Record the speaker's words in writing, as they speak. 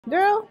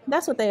Girl,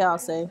 that's what they all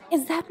say.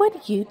 Is that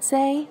what you'd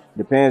say?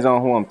 Depends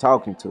on who I'm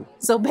talking to.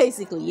 So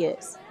basically,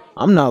 yes.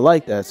 I'm not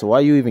like that, so why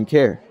you even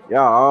care?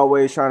 Y'all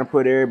always trying to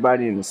put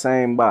everybody in the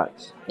same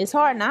box. It's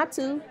hard not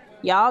to.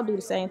 Y'all do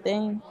the same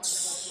thing.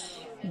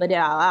 But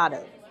there are a lot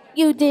of.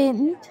 You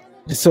didn't?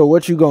 So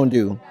what you gonna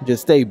do?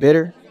 Just stay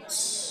bitter?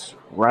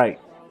 Right,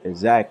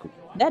 exactly.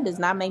 That does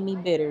not make me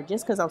bitter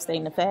just because I'm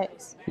stating the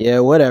facts.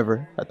 Yeah,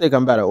 whatever. I think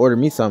I'm about to order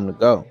me something to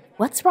go.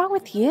 What's wrong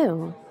with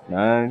you?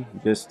 None,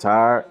 just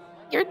tired.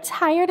 You're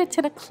tired at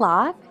 10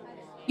 o'clock?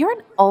 You're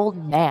an old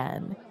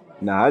man.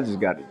 Nah, I just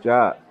got a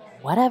job.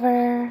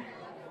 Whatever.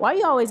 Why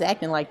you always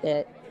acting like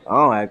that? I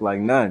don't act like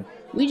none.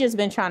 We just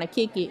been trying to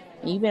kick it,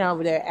 and you been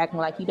over there acting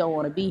like you don't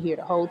want to be here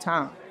the whole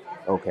time.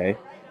 Okay.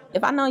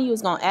 If I know you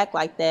was gonna act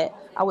like that,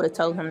 I would have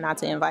told him not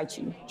to invite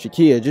you.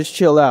 Shakia, just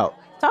chill out.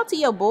 Talk to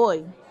your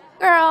boy.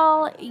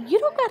 Girl, you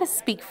don't gotta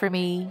speak for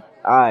me.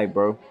 Alright,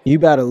 bro. You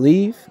about to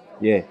leave?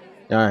 Yeah.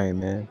 Alright,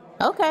 man.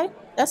 Okay,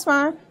 that's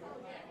fine.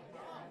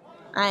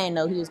 I didn't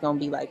know he was gonna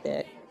be like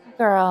that.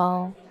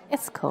 Girl,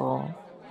 it's cool.